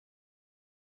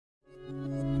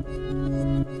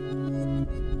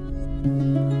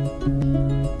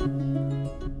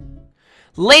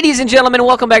Ladies and gentlemen,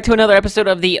 welcome back to another episode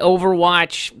of the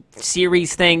Overwatch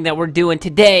series thing that we're doing.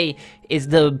 Today is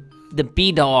the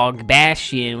B-Dog,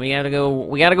 Bastion. We gotta go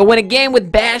win a game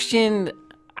with Bastion.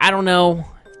 I don't know.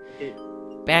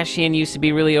 Bastion used to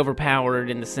be really overpowered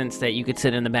in the sense that you could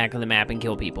sit in the back of the map and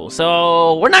kill people.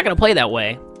 So we're not gonna play that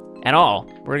way at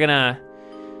all. We're gonna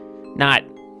not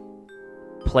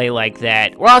play like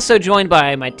that. We're also joined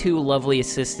by my two lovely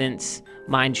assistants,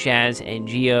 mine, Shaz, and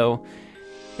Geo.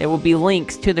 There will be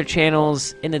links to their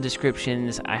channels in the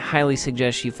descriptions. I highly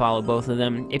suggest you follow both of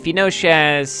them. If you know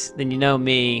Shaz, then you know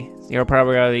me. You're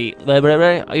probably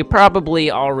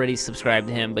already subscribed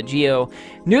to him. But Geo,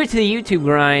 new to the YouTube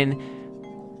grind,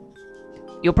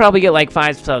 you'll probably get like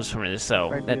 5 subs from this.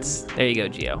 So there you go,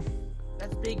 Geo.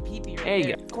 That's big peepee right there.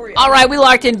 You go. Corey, all right, we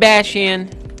locked in Bastion.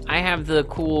 I have the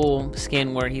cool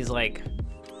skin where he's like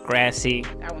grassy.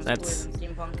 That's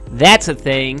a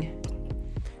thing.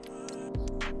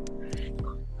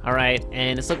 Alright,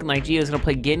 and it's looking like Gio's gonna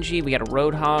play Genji. We got a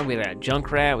Roadhog, we got a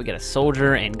Junkrat, we got a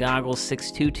Soldier, and Goggles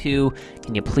 622.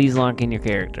 Can you please lock in your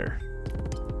character?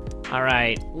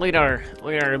 Alright, look at our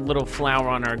little flower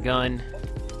on our gun.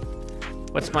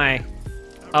 What's my...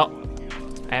 Oh,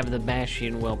 I have the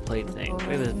Bastion well-played thing. Look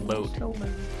at this boat.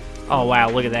 Oh wow,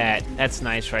 look at that. That's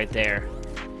nice right there.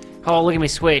 Oh, look at me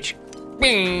switch.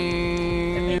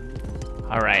 Bing!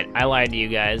 Alright, I lied to you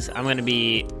guys. I'm gonna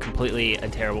be completely a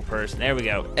terrible person. There we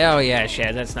go. Oh yeah,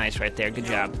 Shad, that's nice right there. Good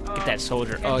job. Get that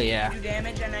soldier. Oh yeah. Do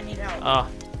damage and I need help. Oh.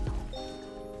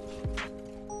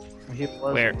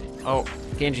 Where? Oh,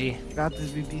 Genji. Got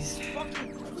this, BBs.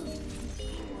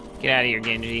 Get out of here,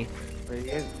 Genji.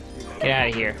 Get out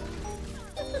of here.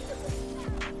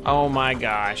 Oh my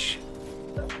gosh.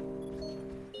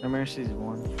 No Mercy's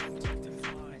one.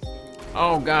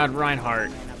 Oh god,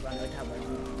 Reinhardt.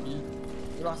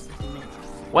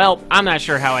 Well, I'm not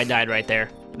sure how I died right there.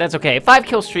 But that's okay. 5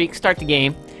 kill streak, start the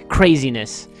game.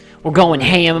 Craziness. We're going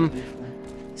ham.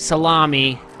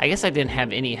 Salami. I guess I didn't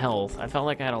have any health. I felt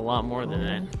like I had a lot more than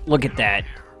that. Look at that.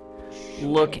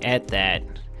 Look at that.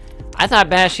 I thought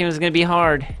Bastion was going to be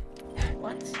hard.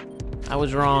 What? I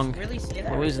was wrong. Really say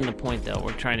that? We're losing the point, though.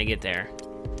 We're trying to get there.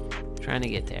 Trying to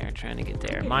get there.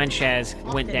 Mine Shaz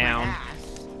went down.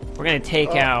 We're going to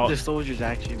take out... The soldier's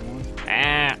actually one.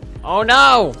 Ah. Oh,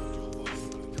 no!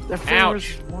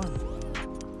 Ouch.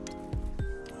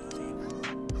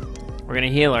 We're gonna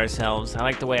heal ourselves. I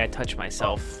like the way I touch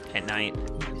myself at night.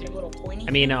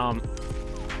 I mean, oh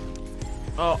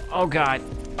god.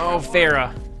 Oh,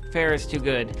 Farah. Farah's too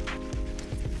good.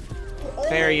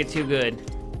 Farah, you're too good.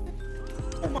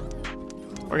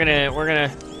 We're gonna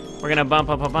bump.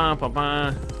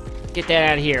 Get that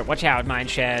out of here. Watch out, mine,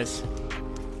 Shaz.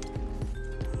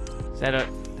 Is that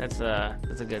that's a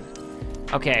good.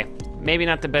 Okay. Maybe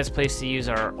not the best place to use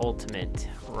our ultimate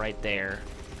right there.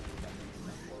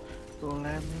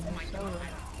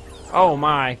 Oh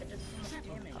my.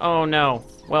 Oh no.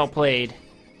 Well played.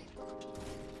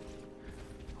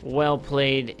 Well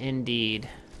played indeed.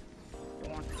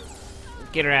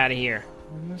 Get her out of here.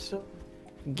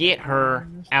 Get her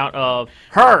out of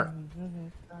her.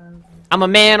 I'm a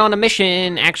man on a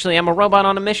mission. Actually, I'm a robot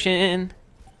on a mission.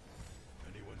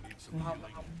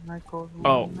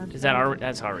 Oh, is that already?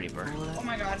 That's already burned. Oh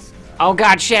my god. Oh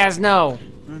god, Shaz, no.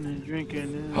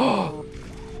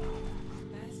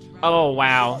 Oh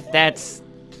wow, that's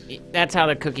how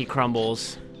the cookie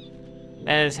crumbles.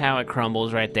 That is how it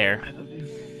crumbles right there.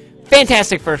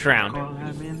 Fantastic first round.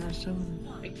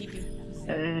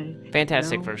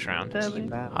 Fantastic first round.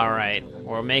 All right,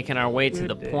 we're making our way to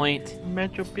the point.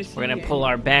 We're gonna pull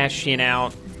our Bastion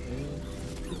out.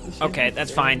 Okay,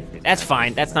 that's fine. That's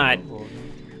fine. That's not.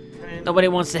 Nobody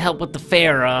wants to help with the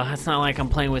Farah. It's not like I'm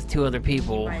playing with 2 other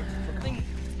people.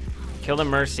 Kill the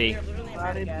Mercy.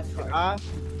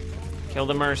 Kill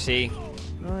the Mercy.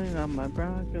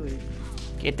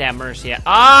 Get that Mercy out.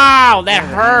 Oh, that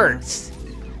hurts.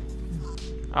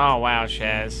 Oh, wow,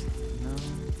 Shaz.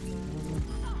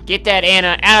 Get that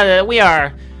Anna out of there. We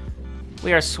are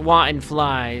swatting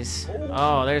flies.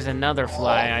 Oh, there's another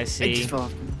fly I see.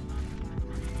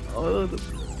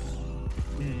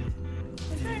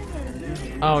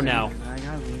 Oh no.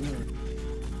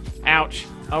 Ouch.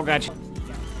 Oh god.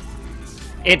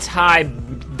 It's high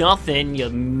nothing, you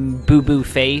boo-boo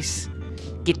face.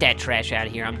 Get that trash out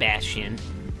of here, I'm Bastion.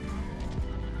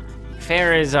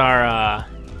 Fair is our,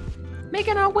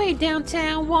 making our way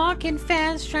downtown, walking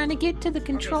fast, trying to get to the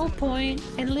control point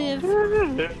and live.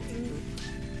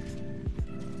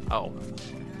 Oh.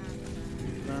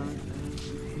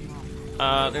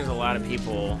 There's a lot of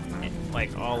people,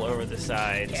 like, all over the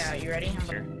sides. Yeah, you ready?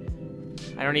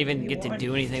 I don't even get to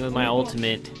do anything with my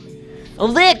ultimate.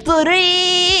 Victory!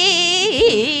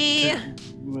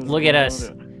 Look at us.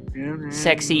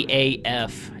 Sexy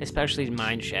AF. Especially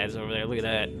Mind Shads over there. Look at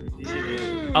that.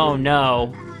 Oh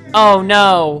no. Oh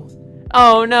no.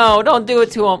 Oh no. Don't do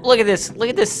it to him. Look at this. Look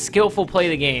at this skillful play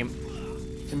of the game.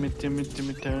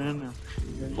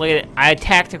 Look at it.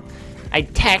 I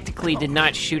tactically did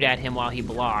not shoot at him while he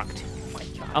blocked.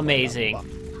 Amazing.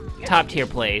 Top tier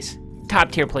plays.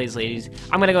 Top tier plays, ladies.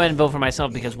 I'm gonna go ahead and vote for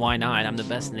myself because why not? I'm the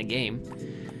best in the game.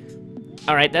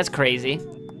 Alright, that's crazy.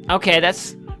 Okay,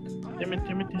 that's...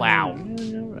 Wow. Are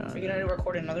you gonna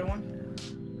record another one?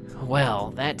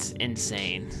 Well, that's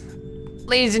insane.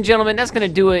 Ladies and gentlemen, that's gonna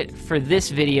do it for this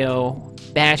video.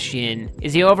 Bastion.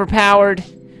 Is he overpowered?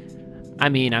 I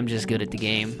mean, I'm just good at the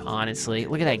game, honestly.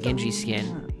 Look at that Genji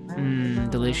skin. Mmm,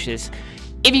 delicious.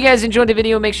 If you guys enjoyed the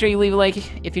video, make sure you leave a like.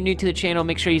 If you're new to the channel,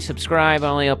 make sure you subscribe. I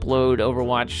only upload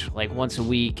Overwatch like once a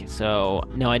week, so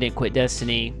no, I didn't quit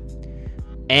Destiny.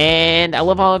 And I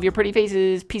love all of your pretty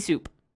faces. Peace soup.